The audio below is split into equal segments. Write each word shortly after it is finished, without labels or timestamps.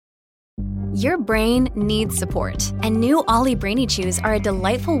Your brain needs support, and new Ollie Brainy Chews are a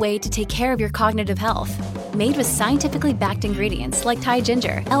delightful way to take care of your cognitive health. Made with scientifically backed ingredients like Thai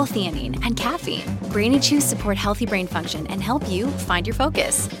ginger, L-theanine, and caffeine, Brainy Chews support healthy brain function and help you find your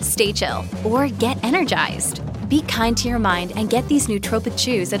focus, stay chill, or get energized. Be kind to your mind and get these nootropic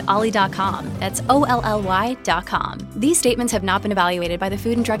chews at ollie.com. That's OLLY.com. These statements have not been evaluated by the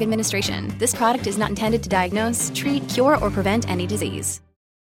Food and Drug Administration. This product is not intended to diagnose, treat, cure, or prevent any disease.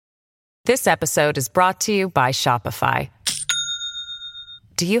 This episode is brought to you by Shopify.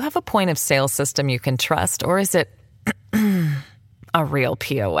 Do you have a point of sale system you can trust, or is it a real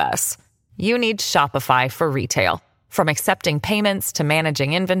POS? You need Shopify for retail. From accepting payments to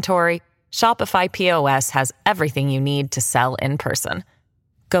managing inventory, Shopify POS has everything you need to sell in person.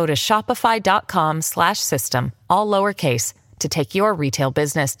 Go to shopify.com/system, all lowercase, to take your retail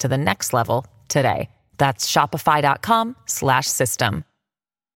business to the next level today. That's shopify.com/system.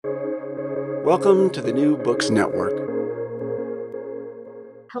 Welcome to the New Books Network.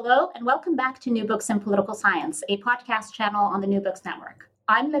 Hello, and welcome back to New Books in Political Science, a podcast channel on the New Books Network.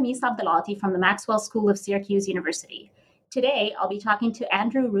 I'm Lamis Abdelati from the Maxwell School of Syracuse University. Today, I'll be talking to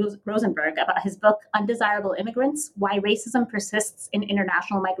Andrew Rosenberg about his book, Undesirable Immigrants: Why Racism Persists in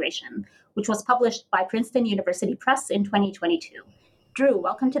International Migration, which was published by Princeton University Press in 2022. Drew,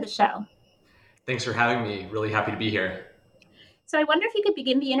 welcome to the show. Thanks for having me. Really happy to be here. So I wonder if you could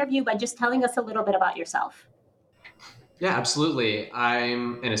begin the interview by just telling us a little bit about yourself. Yeah, absolutely.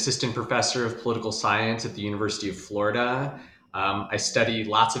 I'm an assistant professor of political science at the University of Florida. I study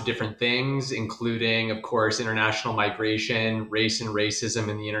lots of different things, including, of course, international migration, race and racism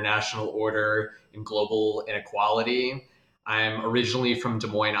in the international order, and global inequality. I'm originally from Des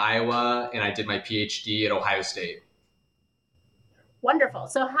Moines, Iowa, and I did my PhD at Ohio State. Wonderful.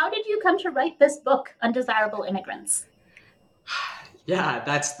 So how did you come to write this book, Undesirable Immigrants? Yeah,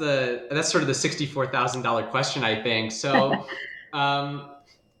 that's sort of the $64,000 question, I think. So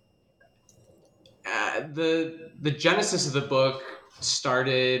the genesis of the book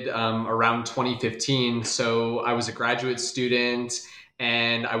started around 2015. So I was a graduate student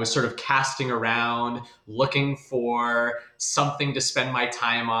and I was sort of casting around, looking for something to spend my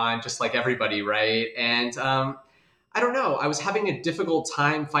time on, just like everybody, right? And I don't know, I was having a difficult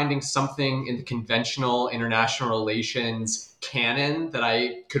time finding something in the conventional international relations canon that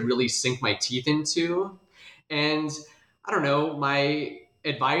I could really sink my teeth into. And I don't know, my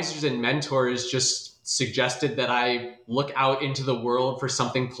advisors and mentors just suggested that I look out into the world for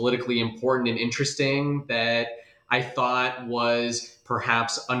something politically important and interesting that I thought was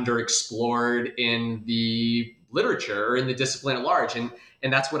perhaps underexplored in the literature or in the discipline at large. And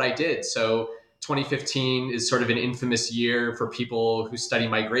that's what I did. So 2015 is sort of an infamous year for people who study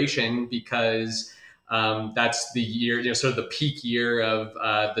migration because that's the year, sort of the peak year of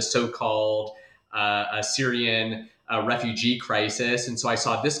the so-called Syrian refugee crisis. And so I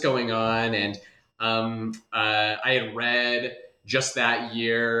saw this going on, and I had read just that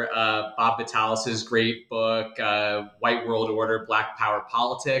year Bob Vitalis's great book, White World Order, Black Power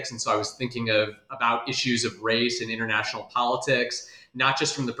Politics. And so I was thinking about issues of race and international politics, not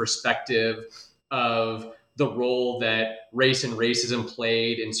just from the perspective of the role that race and racism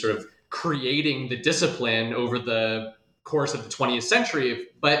played in sort of creating the discipline over the course of the 20th century,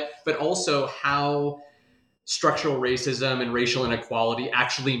 but also how structural racism and racial inequality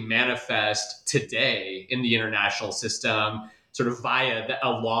actually manifest today in the international system, sort of via a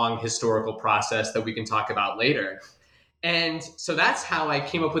long historical process that we can talk about later. And so that's how I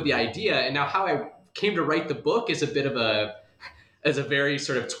came up with the idea. And now how I came to write the book is a bit of a very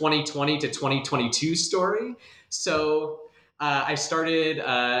sort of 2020 to 2022 story. So I started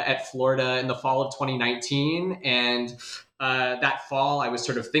at Florida in the fall of 2019. And that fall, I was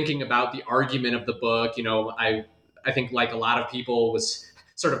sort of thinking about the argument of the book. I think like a lot of people was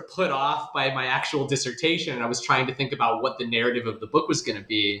sort of put off by my actual dissertation. And I was trying to think about what the narrative of the book was going to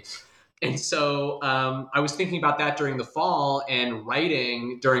be. And so I was thinking about that during the fall and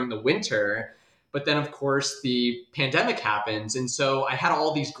writing during the winter. But then, of course, the pandemic happens. And so I had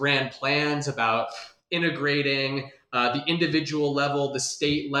all these grand plans about integrating the individual level, the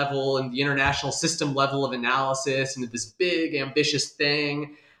state level, and the international system level of analysis into this big, ambitious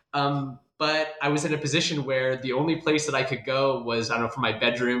thing. But I was in a position where the only place that I could go was, from my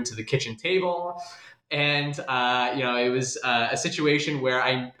bedroom to the kitchen table. And, it was a situation where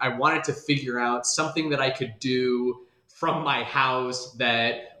I wanted to figure out something that I could do from my house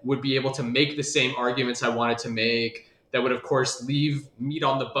that would be able to make the same arguments I wanted to make, that would, of course, leave meat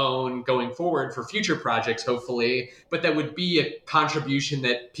on the bone going forward for future projects, hopefully, but that would be a contribution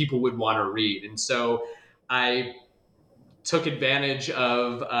that people would want to read. And so I took advantage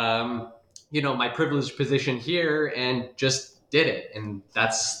of my privileged position here and just did it. And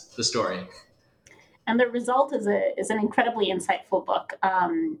that's the story. And the result is an incredibly insightful book.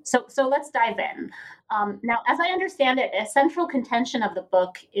 So let's dive in. Now, as I understand it, a central contention of the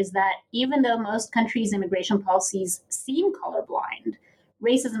book is that even though most countries' immigration policies seem colorblind,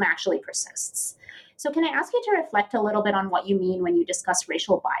 racism actually persists. So can I ask you to reflect a little bit on what you mean when you discuss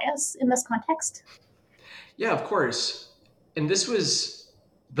racial bias in this context? Yeah, of course. And this was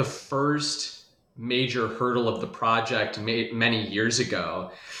the first major hurdle of the project many years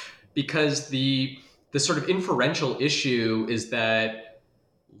ago, because the sort of inferential issue is that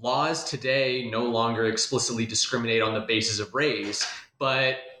laws today no longer explicitly discriminate on the basis of race,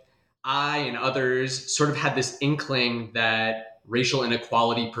 but I and others sort of had this inkling that racial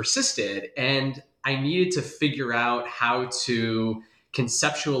inequality persisted, and I needed to figure out how to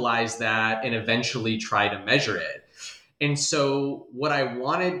conceptualize that and eventually try to measure it. And so what I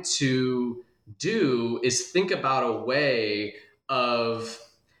wanted to do is think about a way of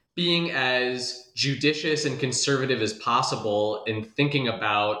being as judicious and conservative as possible in thinking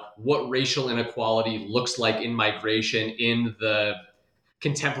about what racial inequality looks like in migration in the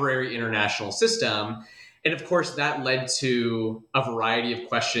contemporary international system. And of course, that led to a variety of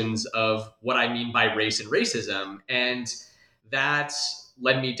questions of what I mean by race and racism. And that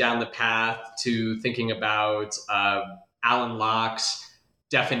led me down the path to thinking about Alan Locke's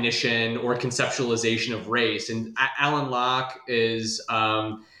definition or conceptualization of race. And Alan Locke is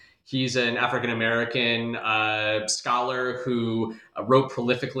he's an African-American scholar who wrote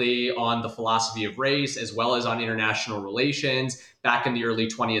prolifically on the philosophy of race as well as on international relations back in the early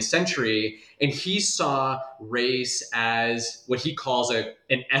 20th century. And he saw race as what he calls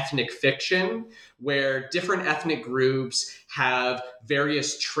an ethnic fiction, where different ethnic groups have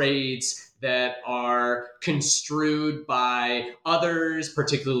various traits that are construed by others,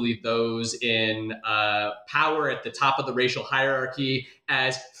 particularly those in power at the top of the racial hierarchy,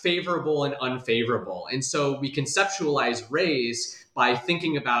 as favorable and unfavorable. And so we conceptualize race by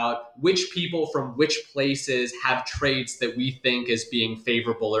thinking about which people from which places have traits that we think as being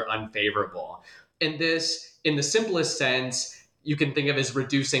favorable or unfavorable. And this, in the simplest sense, you can think of as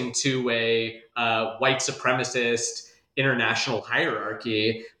reducing to a white supremacist international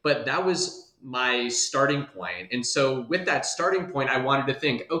hierarchy, but that was my starting point. And so with that starting point, I wanted to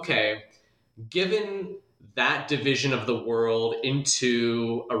think, okay, given that division of the world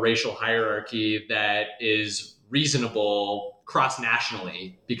into a racial hierarchy that is reasonable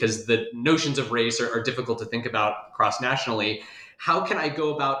cross-nationally, because the notions of race are difficult to think about cross-nationally, how can I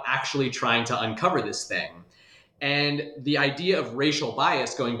go about actually trying to uncover this thing? And the idea of racial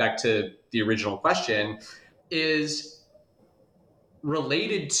bias, going back to the original question, is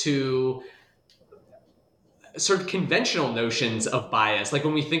related to sort of conventional notions of bias. Like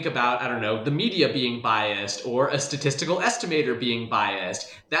when we think about, I don't know, the media being biased or a statistical estimator being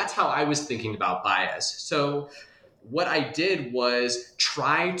biased, that's how I was thinking about bias. So what I did was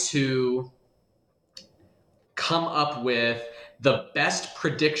try to come up with the best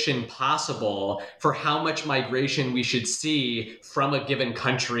prediction possible for how much migration we should see from a given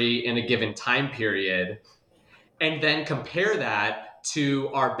country in a given time period, and then compare that to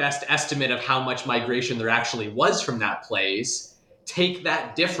our best estimate of how much migration there actually was from that place, take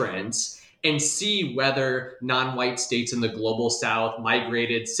that difference and see whether non-white states in the global South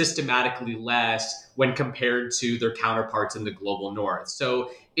migrated systematically less when compared to their counterparts in the global North.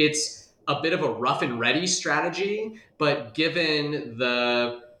 So it's a bit of a rough and ready strategy, but given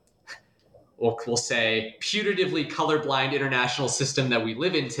the, we'll say, putatively colorblind international system that we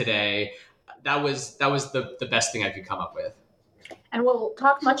live in today, that was the best thing I could come up with. And we'll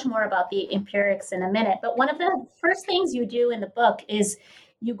talk much more about the empirics in a minute. But one of the first things you do in the book is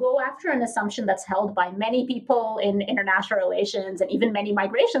you go after an assumption that's held by many people in international relations and even many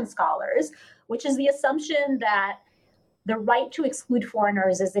migration scholars, which is the assumption that the right to exclude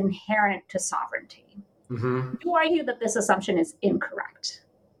foreigners is inherent to sovereignty. Mm-hmm. You argue that this assumption is incorrect.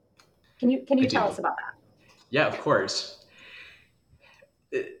 Can you tell us about that? Yeah, of course.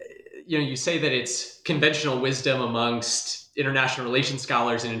 You say that it's conventional wisdom amongst international relations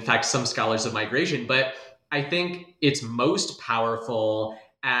scholars and in fact some scholars of migration, but I think it's most powerful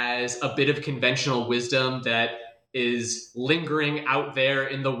as a bit of conventional wisdom that is lingering out there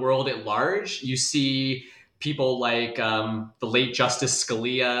in the world at large. You see people like the late Justice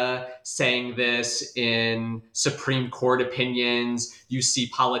Scalia saying this in Supreme Court opinions. You see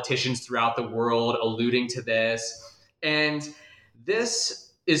politicians throughout the world alluding to this. And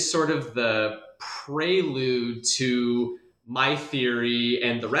this is sort of the prelude to my theory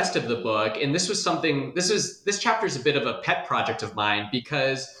and the rest of the book. And this chapter is a bit of a pet project of mine,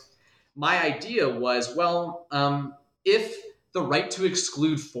 because my idea was, well, if the right to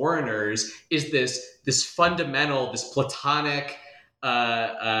exclude foreigners is this fundamental, this Platonic,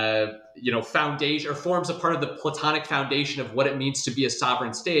 foundation, or forms a part of the Platonic foundation of what it means to be a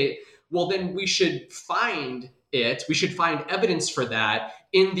sovereign state, well, then we should find evidence for that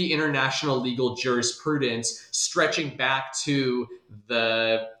in the international legal jurisprudence stretching back to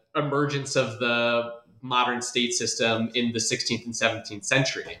the emergence of the modern state system in the 16th and 17th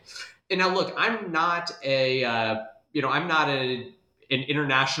century. And now, look, I'm not an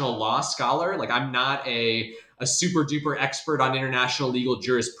international law scholar. Like, I'm not a super duper expert on international legal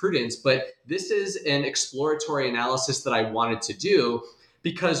jurisprudence, but this is an exploratory analysis that I wanted to do,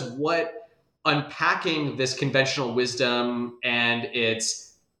 because what unpacking this conventional wisdom and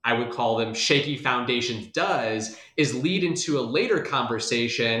its, I would call them, shaky foundations does is lead into a later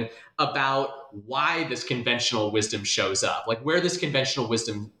conversation about why this conventional wisdom shows up, like where this conventional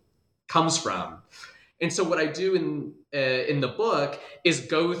wisdom comes from. And so what I do in the book is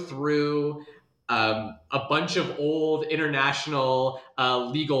go through a bunch of old international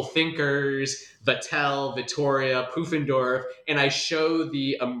legal thinkers, Vattel, Vittoria, Pufendorf, and I show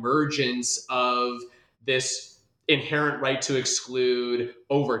the emergence of this inherent right to exclude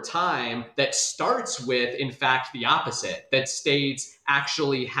over time that starts with, in fact, the opposite, that states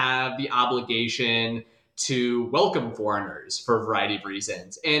actually have the obligation to welcome foreigners for a variety of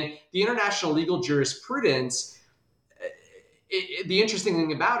reasons. And the international legal jurisprudence, the interesting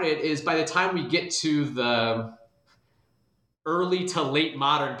thing about it is by the time we get to the early to late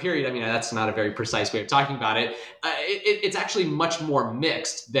modern period, I mean, that's not a very precise way of talking about it, it's actually much more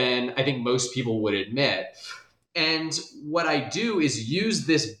mixed than I think most people would admit. And what I do is use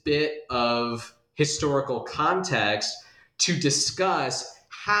this bit of historical context to discuss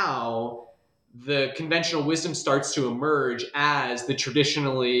how the conventional wisdom starts to emerge as the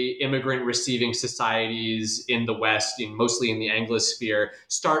traditionally immigrant receiving societies in the West, mostly in the Anglosphere,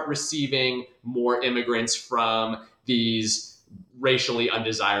 start receiving more immigrants from these racially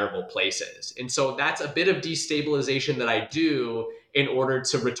undesirable places. And so that's a bit of destabilization that I do in order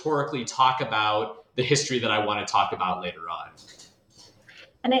to rhetorically talk about the history that I want to talk about later on.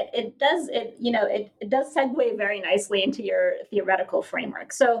 And it does segue very nicely into your theoretical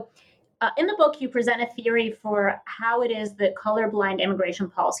framework. So in the book, you present a theory for how it is that colorblind immigration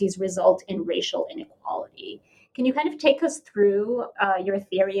policies result in racial inequality. Can you kind of take us through your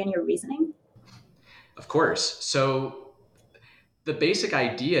theory and your reasoning? Of course. So the basic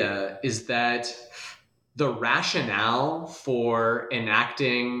idea is that the rationale for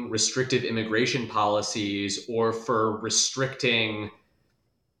enacting restrictive immigration policies or for restricting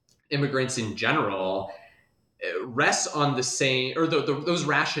immigrants in general rests on the same, or those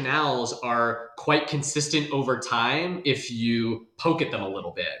rationales are quite consistent over time if you poke at them a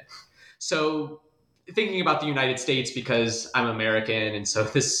little bit. So thinking about the United States, because I'm American, and so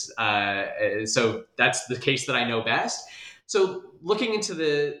so that's the case that I know best. So looking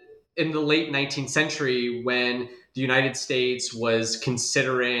into in the late 19th century, when the United States was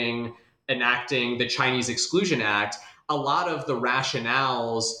considering enacting the Chinese Exclusion Act, a lot of the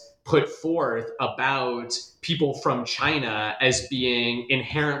rationales put forth about people from China as being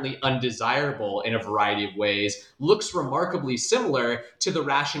inherently undesirable in a variety of ways looks remarkably similar to the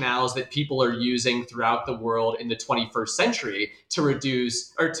rationales that people are using throughout the world in the 21st century to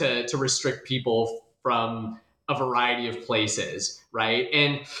reduce or to restrict people from a variety of places, right?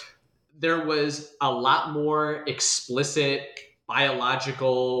 And there was a lot more explicit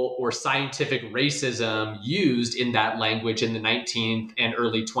biological or scientific racism used in that language in the 19th and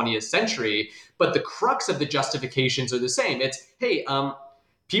early 20th century. But the crux of the justifications are the same. It's, hey,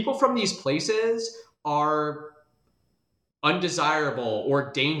 people from these places are undesirable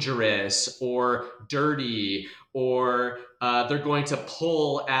or dangerous or dirty, or they're going to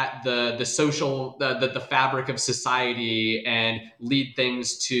pull at the social, the fabric of society and lead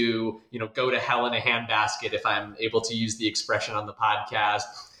things to, go to hell in a handbasket, if I'm able to use the expression on the podcast.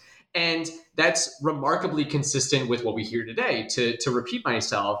 And that's remarkably consistent with what we hear today, to repeat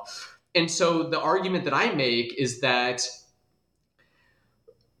myself. And so the argument that I make is that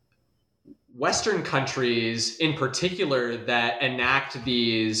Western countries in particular that enact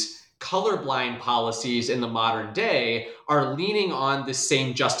these colorblind policies in the modern day are leaning on the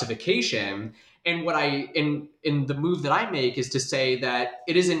same justification. And what in the move that I make is to say that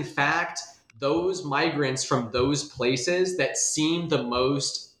it is in fact those migrants from those places that seem the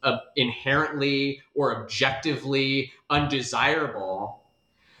most inherently or objectively undesirable,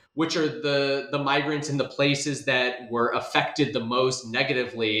 which are the migrants in the places that were affected the most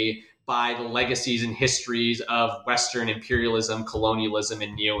negatively by the legacies and histories of Western imperialism, colonialism,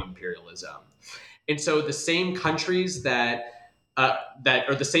 and neo-imperialism. And so the same countries that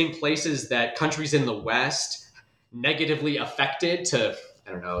are the same places that countries in the West negatively affected to,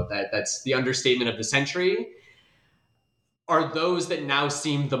 I don't know, that's the understatement of the century, are those that now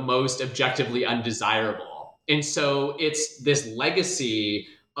seem the most objectively undesirable. And so it's this legacy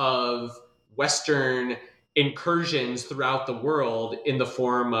of Western incursions throughout the world in the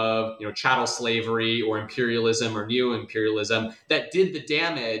form of, chattel slavery or imperialism or neo-imperialism that did the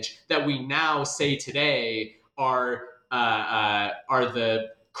damage that we now say today are the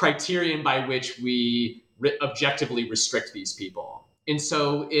criterion by which we objectively restrict these people. And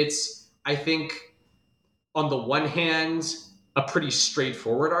so it's, I think, on the one hand, a pretty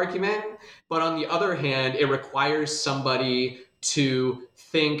straightforward argument, but on the other hand, it requires somebody to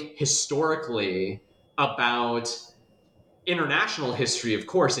think historically about international history, of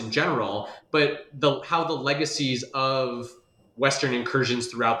course, in general, but how the legacies of Western incursions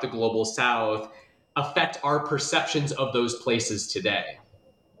throughout the global South affect our perceptions of those places today.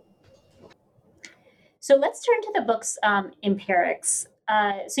 So let's turn to the book's empirics.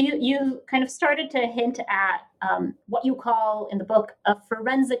 So you kind of started to hint at what you call in the book a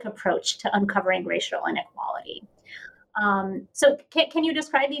forensic approach to uncovering racial inequality. So can you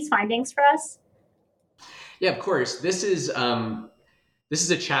describe these findings for us? Yeah, of course. This is a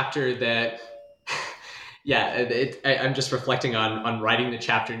chapter that, I'm just reflecting on writing the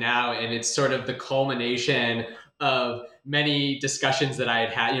chapter now, and it's sort of the culmination of many discussions that I had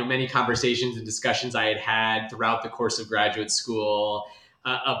had, many conversations and discussions I had had throughout the course of graduate school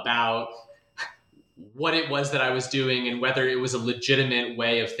about what it was that I was doing and whether it was a legitimate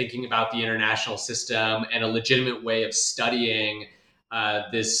way of thinking about the international system and a legitimate way of studying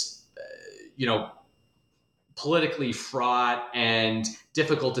this, politically fraught and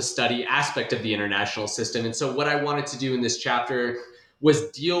difficult to study aspect of the international system. And so what I wanted to do in this chapter was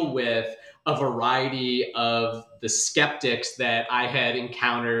deal with a variety of the skeptics that I had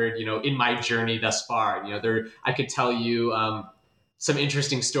encountered, in my journey thus far. I could tell you some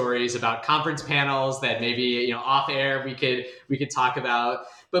interesting stories about conference panels that maybe, off air we could talk about.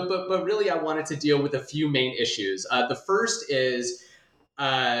 But really, I wanted to deal with a few main issues. The first is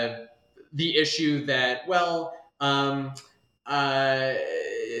the issue that,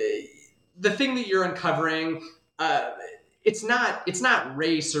 the thing that you're uncovering, it's not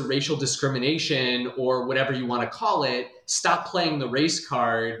race or racial discrimination or whatever you want to call it. Stop playing the race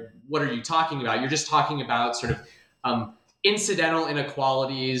card. What are you talking about? You're just talking about sort of incidental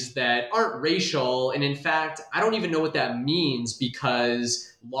inequalities that aren't racial. And in fact, I don't even know what that means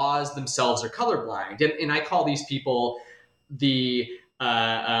because laws themselves are colorblind. And I call these people the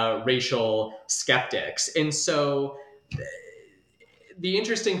racial skeptics. And so the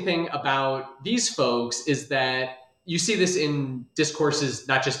interesting thing about these folks is that you see this in discourses,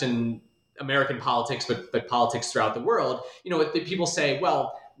 not just in American politics, but politics throughout the world. People say,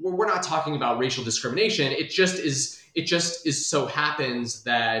 well, we're not talking about racial discrimination. It just so happens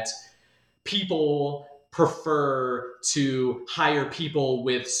that people prefer to hire people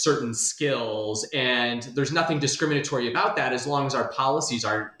with certain skills, and there's nothing discriminatory about that as long as our policies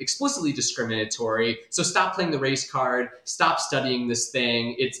aren't explicitly discriminatory. So stop playing the race card, stop studying this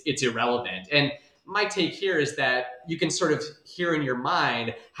thing. It's irrelevant. And my take here is that you can sort of hear in your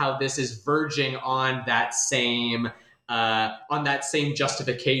mind how this is verging on that same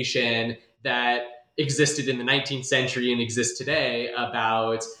justification that existed in the 19th century and exists today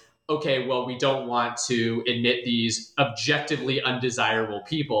about, okay, well, we don't want to admit these objectively undesirable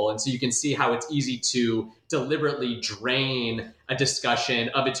people. And so you can see how it's easy to deliberately drain a discussion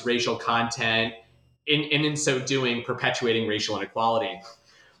of its racial content and in so doing perpetuating racial inequality.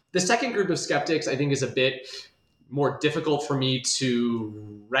 The second group of skeptics, I think, is a bit more difficult for me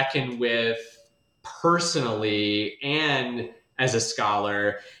to reckon with personally and as a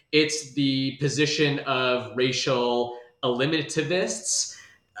scholar. It's the position of racial eliminativists,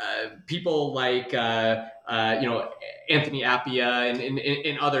 people like Anthony Appiah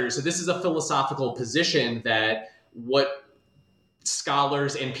and others. So this is a philosophical position that what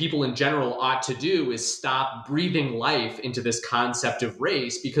scholars and people in general ought to do is stop breathing life into this concept of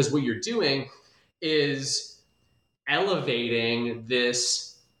race, because what you're doing is elevating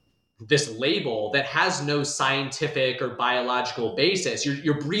this label that has no scientific or biological basis.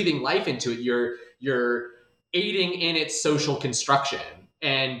 You're breathing life into it. You're aiding in its social construction,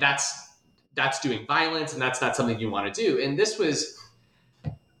 and that's doing violence, and that's not something you want to do. And this was,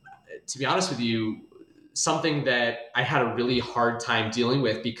 to be honest with you, something that I had a really hard time dealing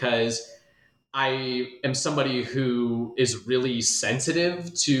with, because I am somebody who is really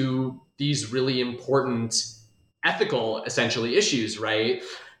sensitive to these really important ethical, essentially, issues, right?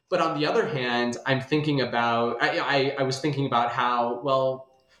 But on the other hand, I'm thinking about, I was thinking about how, well,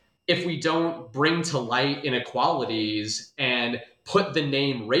 if we don't bring to light inequalities and put the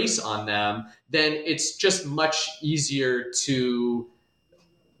name race on them, then it's just much easier to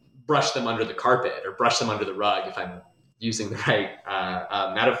brush them under the carpet or brush them under the rug, if I'm using the right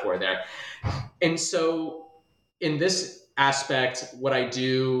metaphor there. And so in this aspect, what I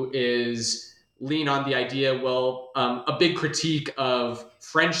do is lean on the idea, well, a big critique of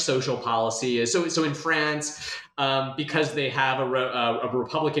French social policy is, so in France, because they have a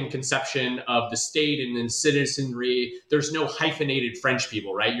Republican conception of the state and then citizenry, there's no hyphenated French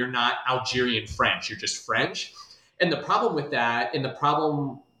people, right? You're not Algerian French, you're just French. And the problem with that, and the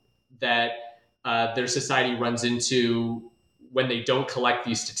problem that their society runs into when they don't collect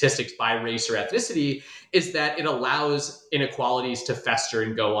these statistics by race or ethnicity, is that it allows inequalities to fester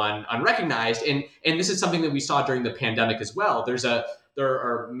and go on unrecognized. And this is something that we saw during the pandemic as well. There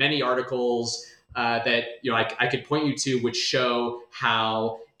are many articles that I could point you to which show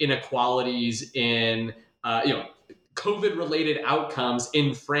how inequalities in COVID-related outcomes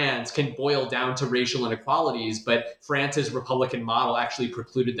in France can boil down to racial inequalities, but France's Republican model actually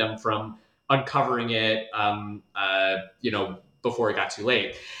precluded them from uncovering it, before it got too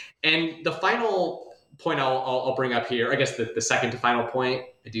late. And the final point I'll bring up here, I guess the second to final point,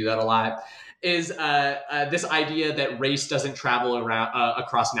 I do that a lot, is this idea that race doesn't travel around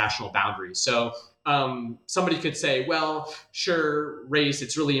across national boundaries. So somebody could say, well, sure, race,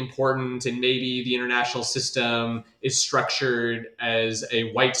 it's really important, and maybe the international system is structured as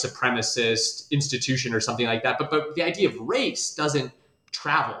a white supremacist institution or something like that. But the idea of race doesn't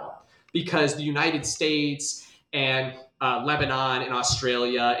travel, because the United States and Lebanon and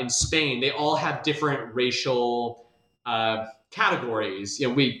Australia and Spain, they all have different racial categories.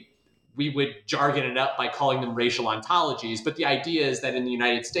 We would jargon it up by calling them racial ontologies. But the idea is that in the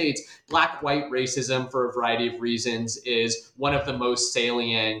United States, black-white racism, for a variety of reasons, is one of the most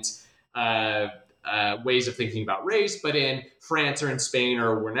salient ways of thinking about race. But in France or in Spain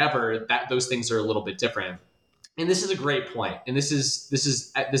or wherever, those things are a little bit different. And this is a great point. And this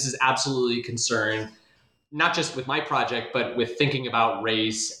is absolutely a concern, not just with my project, but with thinking about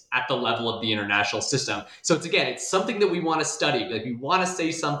race at the level of the international system. So it's something that we want to study. Like, we want to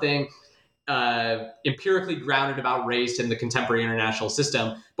say something empirically grounded about race in the contemporary international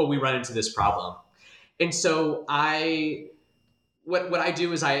system, but we run into this problem. And so what I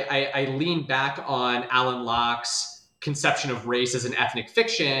do is I lean back on Alan Locke's conception of race as an ethnic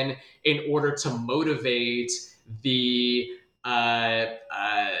fiction in order to motivate the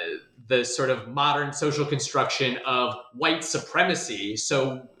sort of modern social construction of white supremacy.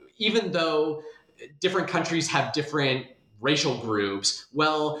 So even though different countries have different racial groups,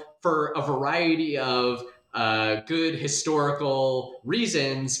 well, for a variety of good historical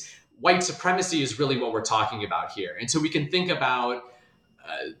reasons, white supremacy is really what we're talking about here. And so we can think about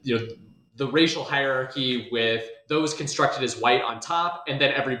the racial hierarchy with those constructed as white on top, and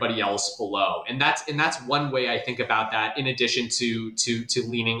then everybody else below. And that's one way I think about that, in addition to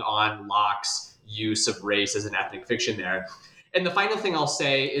leaning on Locke's use of race as an ethnic fiction there. And the final thing I'll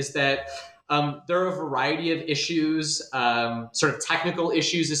say is that there are a variety of issues, sort of technical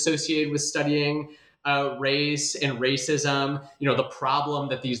issues associated with studying race and racism. The problem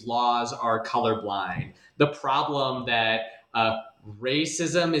that these laws are colorblind, the problem that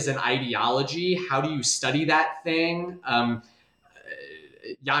racism is an ideology. How do you study that thing? Jan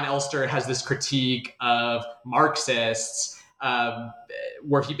Elster has this critique of Marxists,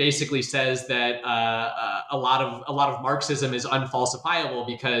 where he basically says that a lot of Marxism is unfalsifiable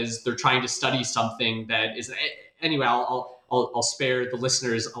because they're trying to study something that is. Anyway, I'll spare the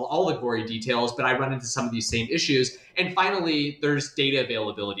listeners all the gory details, but I run into some of these same issues. And finally, there's data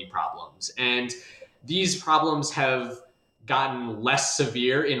availability problems, and these problems have gotten less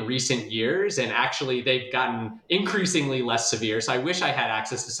severe in recent years, and actually they've gotten increasingly less severe. So I wish I had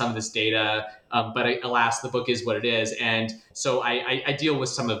access to some of this data, but alas, the book is what it is. And so I deal with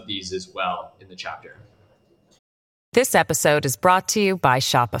some of these as well in the chapter. This episode is brought to you by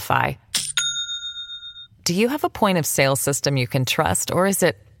Shopify. Do you have a point of sale system you can trust, or is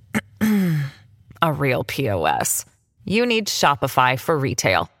it a real POS? You need Shopify for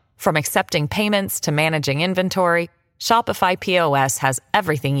retail. From accepting payments to managing inventory, Shopify POS has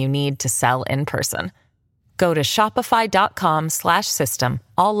everything you need to sell in person. Go to shopify.com/system,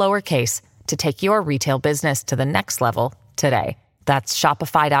 all lowercase, to take your retail business to the next level today. That's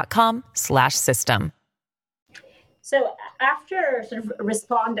shopify.com/system. So after sort of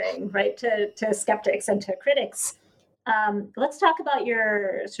responding, right, to skeptics and to critics, let's talk about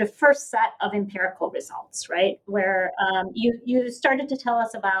your sort of first set of empirical results, right? Where you started to tell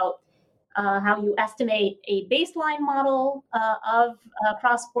us about how you estimate a baseline model of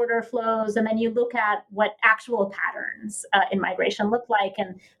cross-border flows, and then you look at what actual patterns in migration look like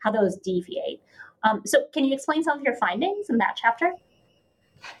and how those deviate. So can you explain some of your findings in that chapter?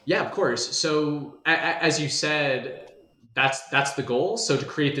 Yeah, of course. So as you said, that's the goal. So to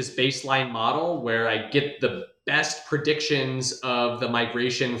create this baseline model where I get the best predictions of the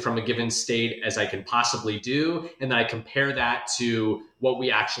migration from a given state as I can possibly do, and then I compare that to what we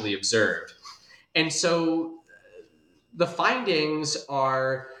actually observed. And so the findings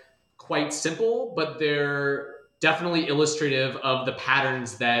are quite simple, but they're definitely illustrative of the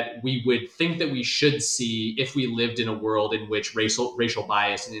patterns that we would think that we should see if we lived in a world in which racial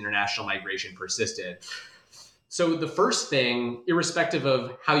bias and international migration persisted. So the first thing, irrespective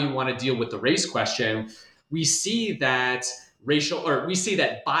of how you want to deal with the race question, we see that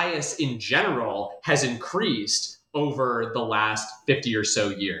bias in general has increased over the last 50 or so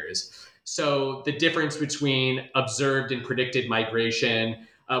years. So the difference between observed and predicted migration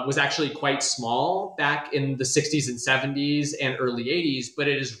was actually quite small back in the 60s and 70s and early 80s, but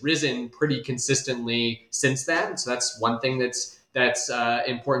it has risen pretty consistently since then. So that's one thing that's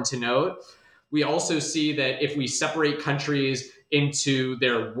important to note. We also see that if we separate countries into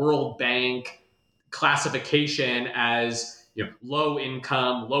their World Bank classification as low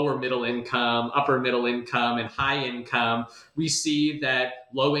income, lower middle income, upper middle income, and high income, we see that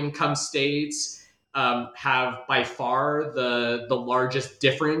low income states have by far the largest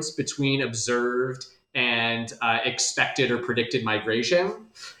difference between observed and expected or predicted migration.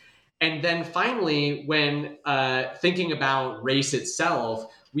 And then finally, when thinking about race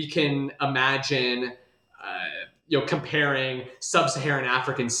itself, we can imagine comparing sub-Saharan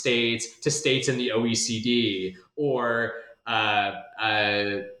African states to states in the OECD, or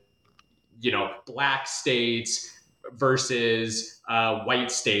black states versus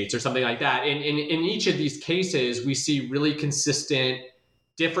white states, or something like that. In each of these cases, we see really consistent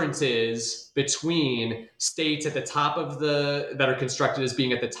differences between states at the top of that are constructed as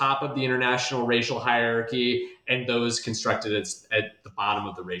being at the top of the international racial hierarchy and those constructed at the bottom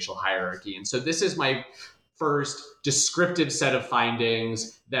of the racial hierarchy. And so this is my first descriptive set of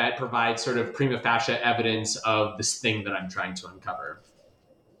findings that provide sort of prima facie evidence of this thing that I'm trying to uncover.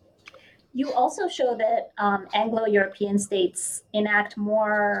 You also show that Anglo-European states enact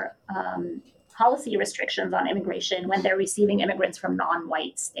more policy restrictions on immigration when they're receiving immigrants from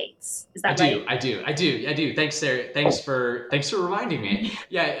non-white states. Is that right? I do. Thanks, Sarah. Thanks for reminding me.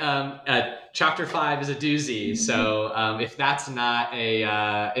 Yeah, chapter 5 is a doozy. So if that's not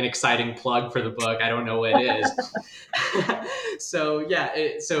an exciting plug for the book, I don't know what is. So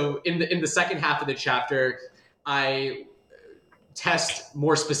so in the second half of the chapter, I test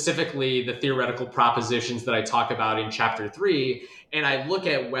more specifically the theoretical propositions that I talk about in chapter 3, and I look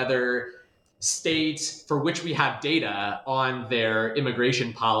at whether states for which we have data on their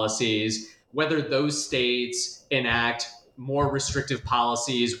immigration policies, whether those states enact more restrictive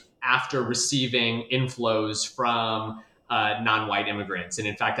policies after receiving inflows from non-white immigrants. And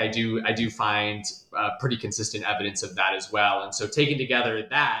in fact, I do find pretty consistent evidence of that as well. And so taken together,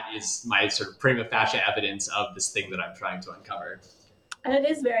 that is my sort of prima facie evidence of this thing that I'm trying to uncover. And it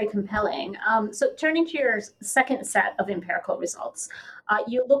is very compelling. So turning to your second set of empirical results,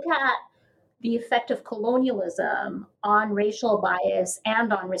 you look at the effect of colonialism on racial bias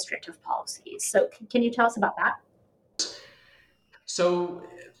and on restrictive policies. So can you tell us about that? So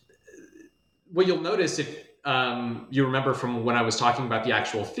what you'll notice, if you remember from when I was talking about the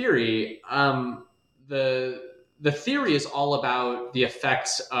actual theory, the theory is all about the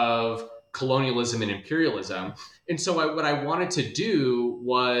effects of colonialism and imperialism. And so what I wanted to do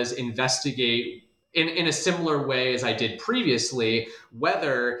was investigate in a similar way as I did previously,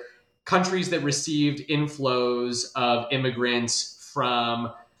 whether countries that received inflows of immigrants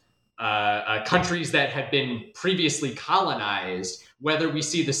from countries that had been previously colonized, whether we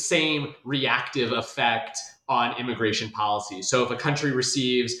see the same reactive effect on immigration policy. So if a country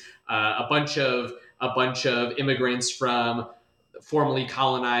receives a bunch of immigrants from formerly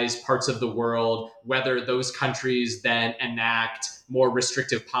colonized parts of the world, whether those countries then enact more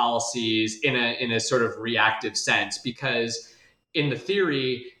restrictive policies in a sort of reactive sense, because in the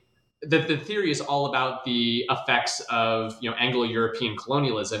theory, the theory is all about the effects of Anglo-European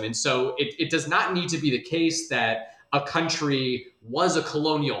colonialism. And so it does not need to be the case that a country was a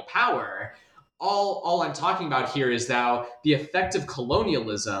colonial power. All I'm talking about here is that the effect of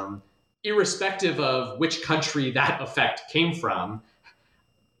colonialism irrespective of which country that effect came from,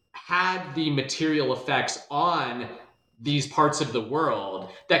 had the material effects on these parts of the world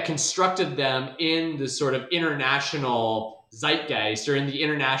that constructed them in the sort of international zeitgeist or in the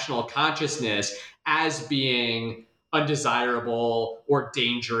international consciousness as being undesirable or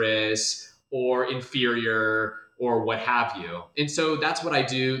dangerous or inferior or what have you. And so that's what I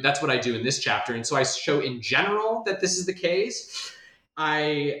do. That's what I do in this chapter. And so I show in general that this is the case.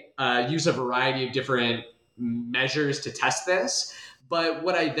 I use a variety of different measures to test this. But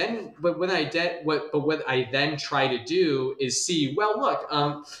what I then try to do is see, well, look,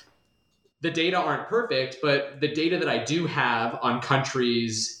 the data aren't perfect, but the data that I do have on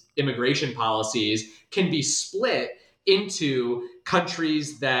countries' immigration policies can be split into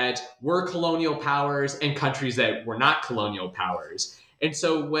countries that were colonial powers and countries that were not colonial powers. And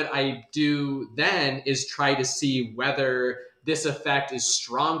so what I do then is try to see whether this effect is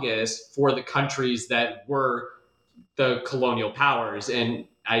strongest for the countries that were the colonial powers, and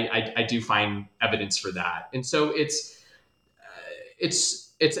I do find evidence for that. And so it's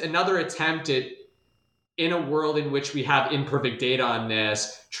another attempt at, in a world in which we have imperfect data on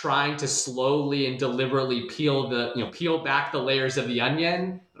this, trying to slowly and deliberately peel back the layers of the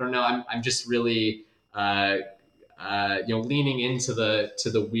onion. I don't know. I'm just really leaning into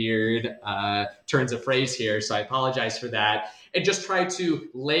the weird turns of phrase here. So I apologize for that, and just try to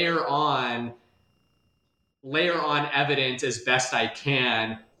layer on evidence as best I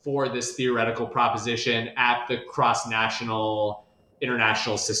can for this theoretical proposition at the cross-national,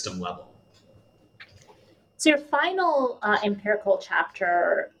 international system level. So your final empirical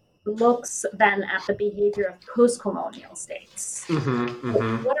chapter looks then at the behavior of post-colonial states.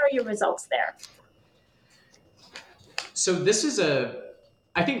 What are your results there? So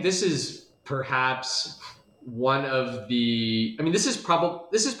I think this is perhaps one of the, this is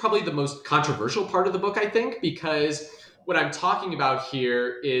probably the most controversial part of the book, I think, because what I'm talking about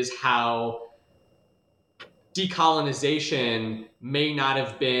here is how decolonization may not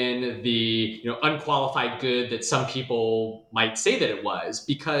have been the unqualified good that some people might say that it was,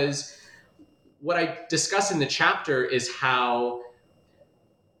 because what I discuss in the chapter is how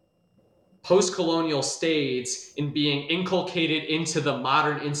post-colonial states, in being inculcated into the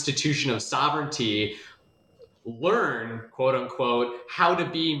modern institution of sovereignty, learn, quote unquote, how to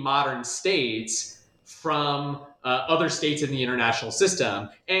be modern states from other states in the international system.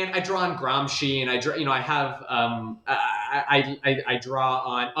 And I draw on Gramsci, and I draw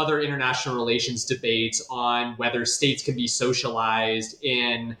on other international relations debates on whether states can be socialized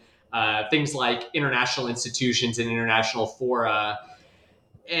in things like international institutions and international fora.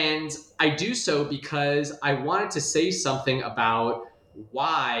 And I do so because I wanted to say something about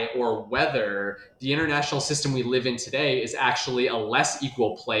why or whether the international system we live in today is actually a less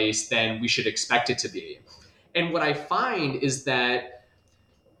equal place than we should expect it to be. And what I find is that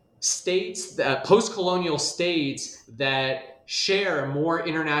post-colonial states that share more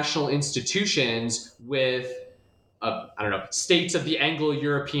international institutions with states of the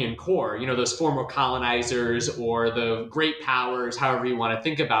Anglo-European core, those former colonizers or the great powers, however you want to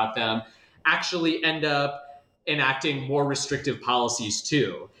think about them, actually end up enacting more restrictive policies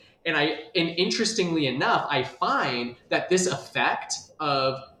too. And interestingly enough, I find that this effect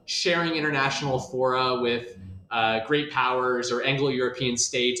of sharing international fora with great powers or Anglo-European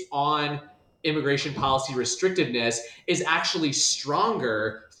states on immigration policy restrictiveness is actually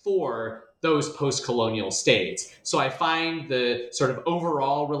stronger for those post-colonial states. So I find the sort of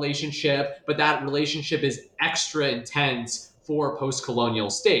overall relationship, but that relationship is extra intense for post-colonial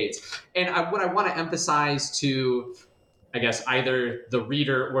states. And what I want to emphasize to, I guess, either the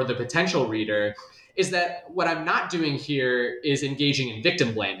reader or the potential reader is that what I'm not doing here is engaging in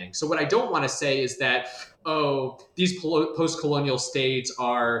victim blaming. So what I don't want to say is that, these post-colonial states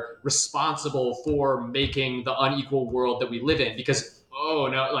are responsible for making the unequal world that we live in, because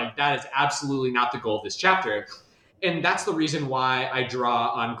that is absolutely not the goal of this chapter. And that's the reason why I draw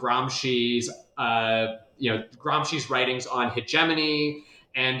on Gramsci's writings on hegemony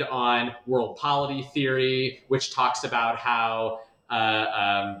and on world polity theory, which talks about how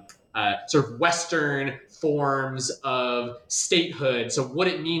sort of Western forms of statehood, so what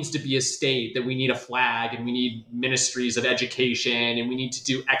it means to be a state, that we need a flag and we need ministries of education and we need to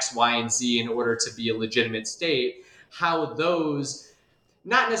do X, Y, and Z in order to be a legitimate state, how those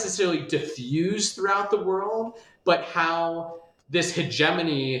not necessarily diffuse throughout the world, but how this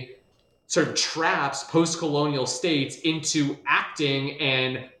hegemony sort of traps post-colonial states into acting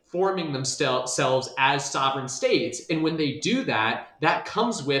and forming themselves as sovereign states. And when they do that, that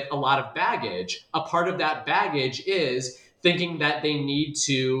comes with a lot of baggage. A part of that baggage is thinking that they need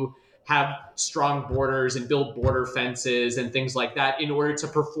to have strong borders and build border fences and things like that in order to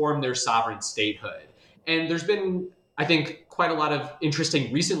perform their sovereign statehood. And there's been, I think, quite a lot of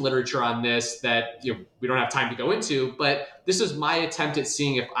interesting recent literature on this that we don't have time to go into, but this is my attempt at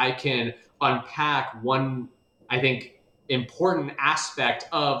seeing if I can unpack one, I think, important aspect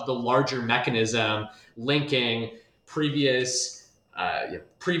of the larger mechanism linking previous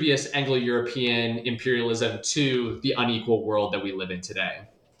Anglo-European imperialism to the unequal world that we live in today.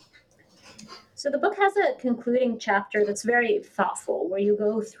 So the book has a concluding chapter that's very thoughtful, where you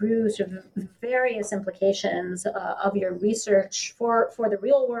go through sort of various implications of your research for the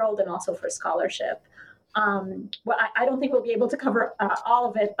real world and also for scholarship. Well, I don't think we'll be able to cover all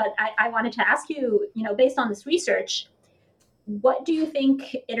of it, but I wanted to ask you, based on this research, what do you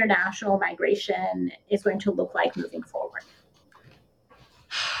think international migration is going to look like moving forward?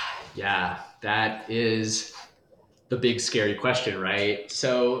 Yeah, that is the big scary question, right?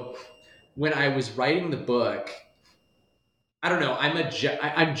 So when I was writing the book, I don't know,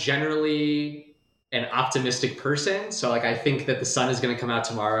 I'm generally an optimistic person. So I think that the sun is going to come out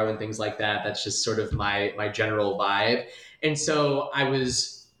tomorrow and things like that. That's just sort of my general vibe. And so I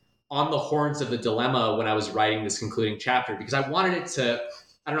was on the horns of the dilemma when I was writing this concluding chapter, because I wanted it to,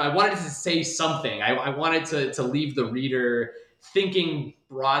 I wanted to say something. I wanted to leave the reader thinking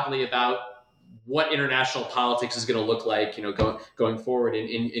broadly about what international politics is going to look like, going forward.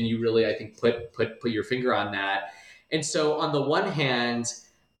 And you really, I think, put your finger on that. And so on the one hand,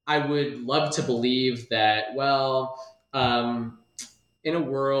 I would love to believe that, in a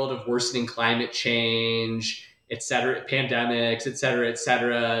world of worsening climate change, et cetera, pandemics, et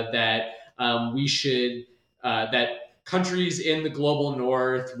cetera, that we should, that countries in the global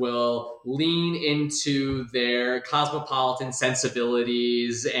north will lean into their cosmopolitan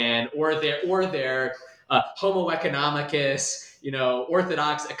sensibilities or their homo economicus,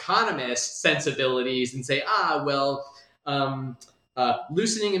 orthodox economist sensibilities, and say,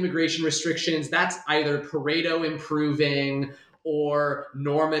 loosening immigration restrictions, that's either Pareto improving or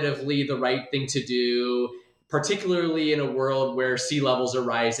normatively the right thing to do, particularly in a world where sea levels are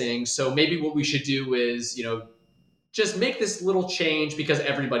rising. So maybe what we should do is, just make this little change because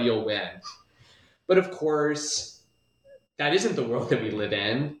everybody will win. But of course, that isn't the world that we live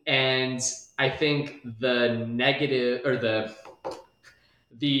in. And I think the negative or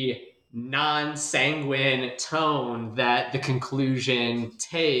the non-sanguine tone that the conclusion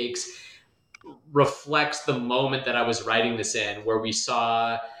takes reflects the moment that I was writing this in, where we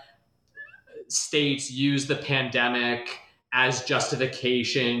saw states use the pandemic as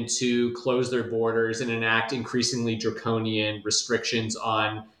justification to close their borders and enact increasingly draconian restrictions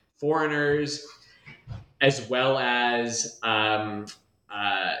on foreigners, as well as, the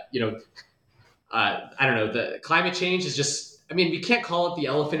climate change is just, we can't call it the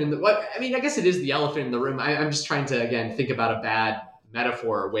elephant in the, I guess it is the elephant in the room. I'm just trying to, again, think about a bad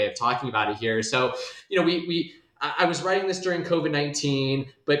metaphor or way of talking about it here. So, I was writing this during COVID-19,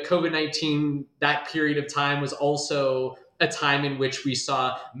 but COVID-19, that period of time was also a time in which we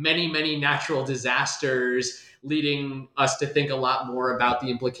saw many, many natural disasters, leading us to think a lot more about the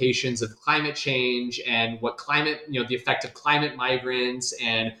implications of climate change and what the effect of climate migrants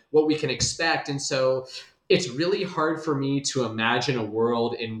and what we can expect. And so it's really hard for me to imagine a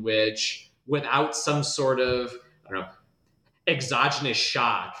world in which, without some sort of, exogenous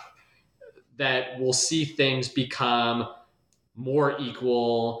shock, that we'll see things become more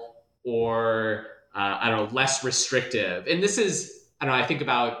equal or, less restrictive. And this is, I think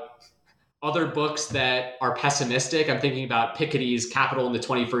about other books that are pessimistic. I'm thinking about Piketty's Capital in the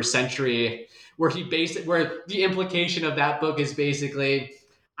 21st Century, where the implication of that book is basically,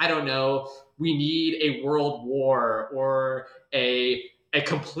 we need a world war or a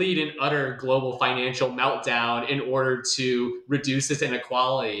complete and utter global financial meltdown in order to reduce this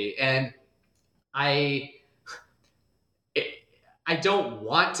inequality. And I don't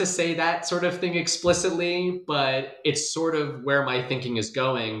want to say that sort of thing explicitly, but it's sort of where my thinking is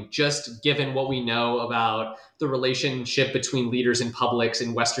going, just given what we know about the relationship between leaders and publics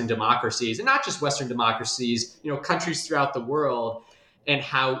in Western democracies, and not just Western democracies, countries throughout the world, and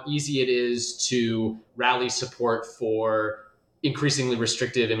how easy it is to rally support for increasingly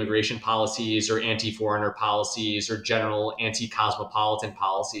restrictive immigration policies or anti-foreigner policies or general anti-cosmopolitan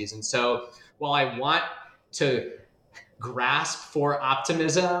policies. And so while I want to grasp for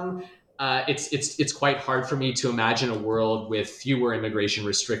optimism, it's quite hard for me to imagine a world with fewer immigration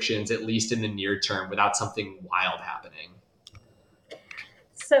restrictions, at least in the near term, without something wild happening.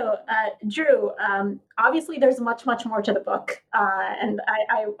 So, Drew, obviously there's much, much more to the book. And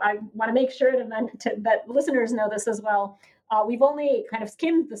I want to make sure that listeners know this as well. We've only kind of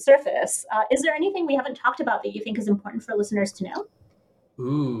skimmed the surface. Is there anything we haven't talked about that you think is important for listeners to know?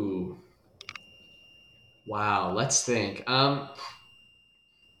 Ooh. Wow, let's think.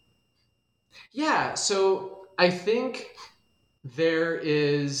 Yeah, so I think there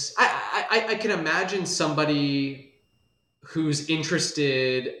is, I can imagine somebody who's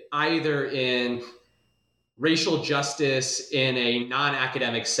interested either in racial justice in a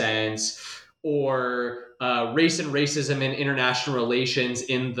non-academic sense, or race and racism in international relations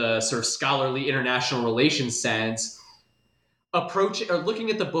in the sort of scholarly international relations sense, looking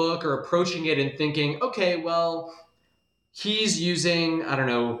at the book or approaching it and thinking, okay, well, he's using, I don't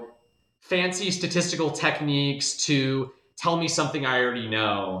know, fancy statistical techniques to tell me something I already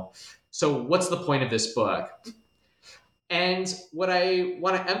know. So what's the point of this book? And what I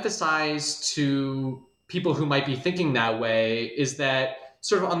want to emphasize to people who might be thinking that way is that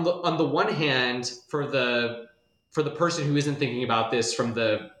sort of on the one hand, for the person who isn't thinking about this from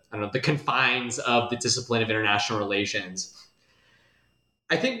the confines of the discipline of international relations,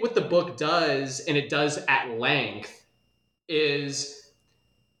 I think what the book does, and it does at length, is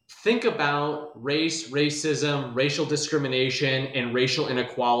think about race, racism, racial discrimination, and racial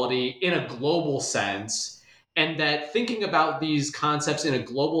inequality in a global sense, and that thinking about these concepts in a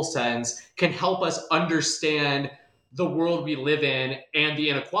global sense can help us understand the world we live in and the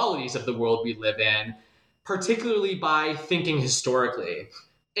inequalities of the world we live in, particularly by thinking historically.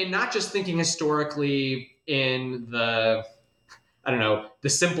 And not just thinking historically in the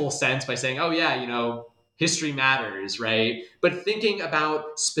simple sense by saying, oh yeah, history matters, right? But thinking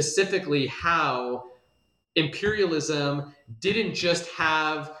about specifically how imperialism didn't just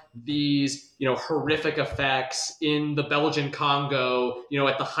have these, horrific effects in the Belgian Congo,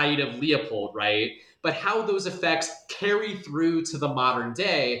 at the height of Leopold, right? But how those effects carry through to the modern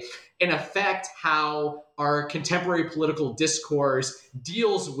day and affect how our contemporary political discourse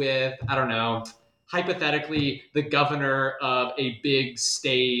deals with, hypothetically, the governor of a big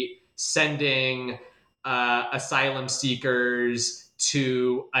state sending asylum seekers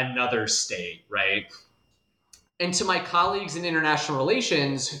to another state, right? And to my colleagues in international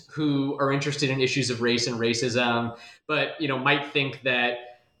relations who are interested in issues of race and racism, but might think that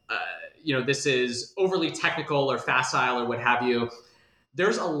this is overly technical or facile or what have you,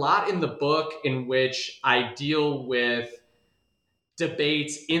 there's a lot in the book in which I deal with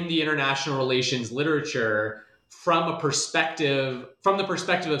debates in the international relations literature from the perspective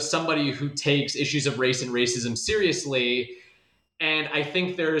of somebody who takes issues of race and racism seriously. And I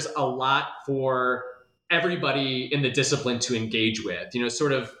think there's a lot for everybody in the discipline to engage with,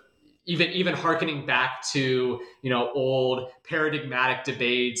 sort of even hearkening back to, old paradigmatic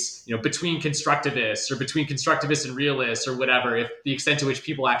debates, between constructivists or between constructivists and realists or whatever, if the extent to which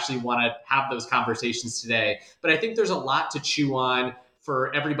people actually want to have those conversations today. But I think there's a lot to chew on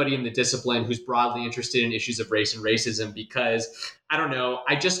for everybody in the discipline who's broadly interested in issues of race and racism, because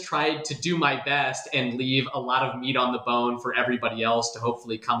I just tried to do my best and leave a lot of meat on the bone for everybody else to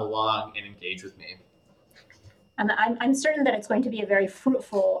hopefully come along and engage with me. And I'm certain that it's going to be a very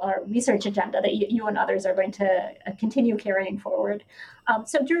fruitful research agenda that you and others are going to continue carrying forward.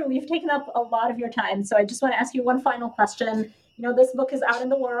 So Drew, we've taken up a lot of your time. So I just want to ask you one final question. This book is out in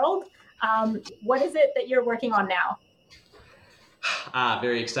the world. What is it that you're working on now?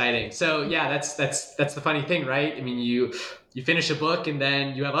 Very exciting. So yeah, that's the funny thing, right? I mean, you finish a book and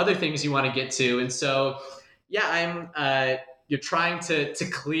then you have other things you want to get to. And so, yeah, you're trying to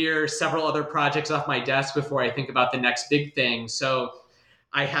clear several other projects off my desk before I think about the next big thing. So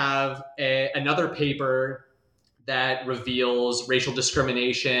I have another paper that reveals racial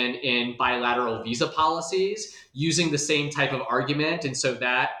discrimination in bilateral visa policies using the same type of argument. And so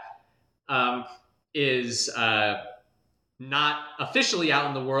that is not officially out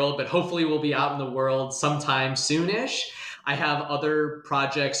in the world, but hopefully will be out in the world sometime soonish. I have other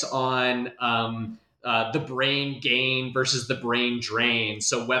projects on the brain gain versus the brain drain.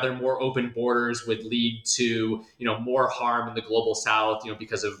 So whether more open borders would lead to, more harm in the global South,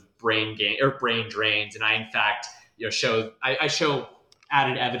 because of brain gain or brain drains. And I, in fact, show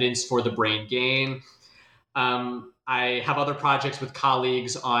added evidence for the brain gain. I have other projects with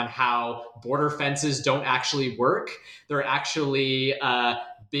colleagues on how border fences don't actually work. They're actually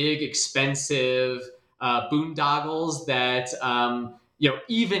big, expensive boondoggles that,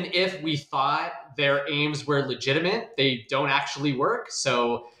 even if we thought their aims were legitimate, they don't actually work.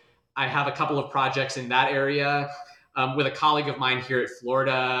 So I have a couple of projects in that area. With a colleague of mine here at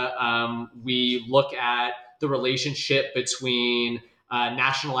Florida, we look at the relationship between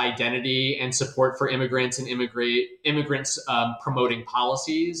national identity and support for immigrants and immigrants promoting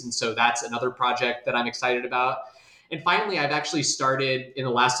policies. And so that's another project that I'm excited about. And finally, I've actually started in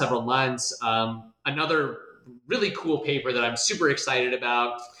the last several months another really cool paper that I'm super excited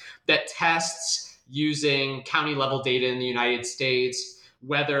about that tests using county level data in the United States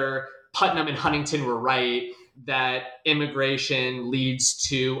whether Putnam and Huntington were right that immigration leads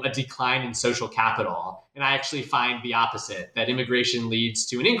to a decline in social capital. And I actually find the opposite, that immigration leads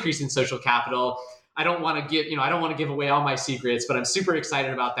to an increase in social capital. I don't want to give away all my secrets, but I'm super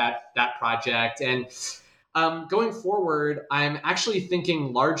excited about that project. And going forward, I'm actually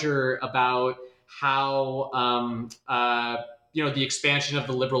thinking larger about how the expansion of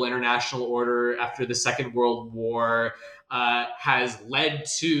the liberal international order after the Second World War has led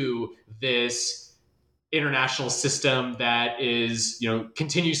to this international system that is,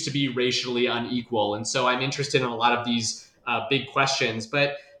 continues to be racially unequal. And so I'm interested in a lot of these big questions.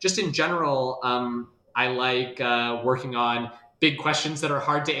 But just in general, I like working on big questions that are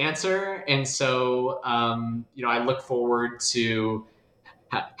hard to answer. And so, I look forward to,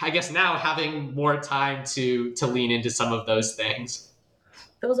 I guess now having more time to lean into some of those things.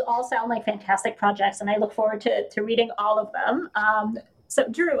 Those all sound like fantastic projects, and I look forward to reading all of them. So,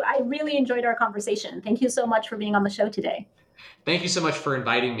 Drew, I really enjoyed our conversation. Thank you so much for being on the show today. Thank you so much for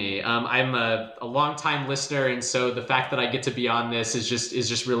inviting me. I'm a longtime listener, and so the fact that I get to be on this is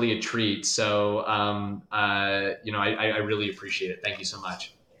just really a treat. So, I really appreciate it. Thank you so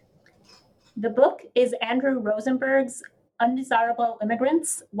much. The book is Andrew Rosenberg's Undesirable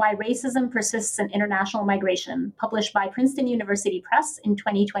Immigrants: Why Racism Persists in International Migration, published by Princeton University Press in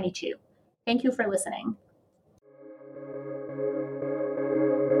 2022. Thank you for listening.